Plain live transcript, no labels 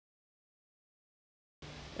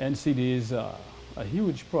NCDs are a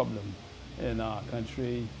huge problem in our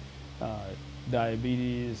country.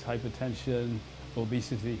 Diabetes, hypertension,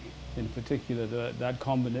 obesity in particular, that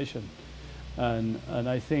combination. And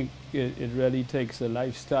I think it really takes a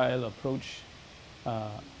lifestyle approach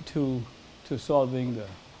to solving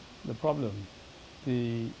the problem.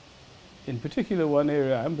 In particular, one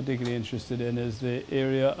area I'm particularly interested in is the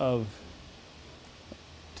area of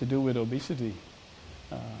to do with obesity,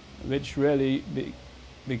 which really,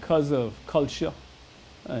 because of culture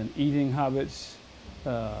and eating habits,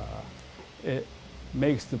 it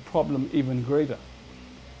makes the problem even greater,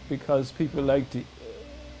 because people like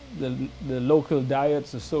the local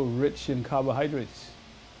diets are so rich in carbohydrates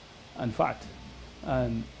and fat,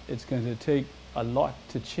 and it's going to take a lot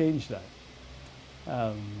to change that.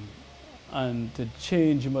 And the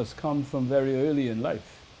change must come from very early in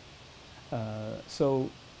life. So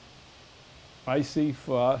I see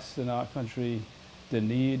for us in our country the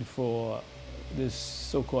need for this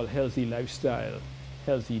so-called healthy lifestyle,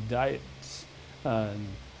 healthy diets,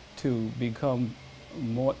 to become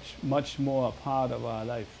much more a part of our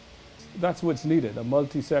life. That's what's needed, a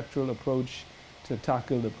multi-sectoral approach to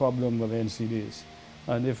tackle the problem of NCDs.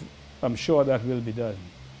 And I'm sure that will be done,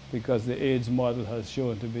 because the AIDS model has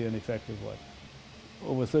shown to be an effective one.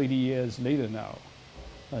 Over 30 years later now,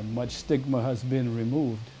 and much stigma has been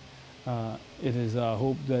removed, it is our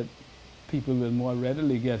hope that people will more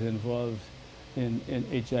readily get involved in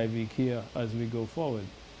HIV care as we go forward.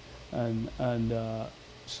 And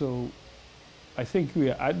so I think we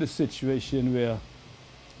are at the situation where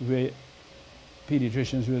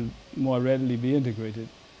pediatricians will more readily be integrated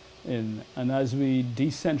in, and as we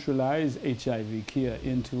decentralize HIV care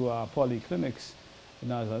into our polyclinics,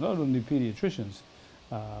 and as not only pediatricians,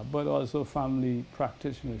 but also family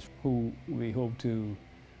practitioners who we hope to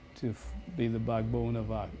be the backbone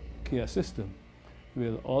of our care system,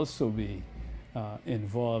 will also be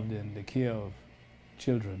involved in the care of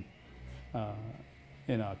children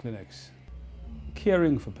in our clinics.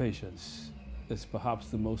 Caring for patients is perhaps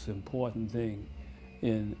the most important thing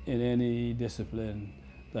in any discipline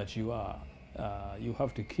that you are. You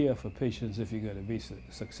have to care for patients if you're going to be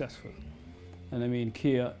successful. And I mean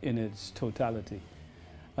care in its totality.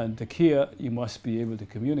 And to care, you must be able to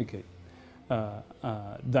communicate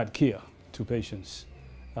that care to patients.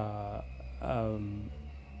 And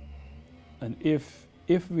if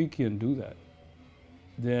we can do that,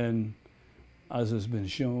 then, as has been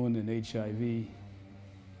shown in HIV,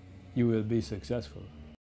 you will be successful.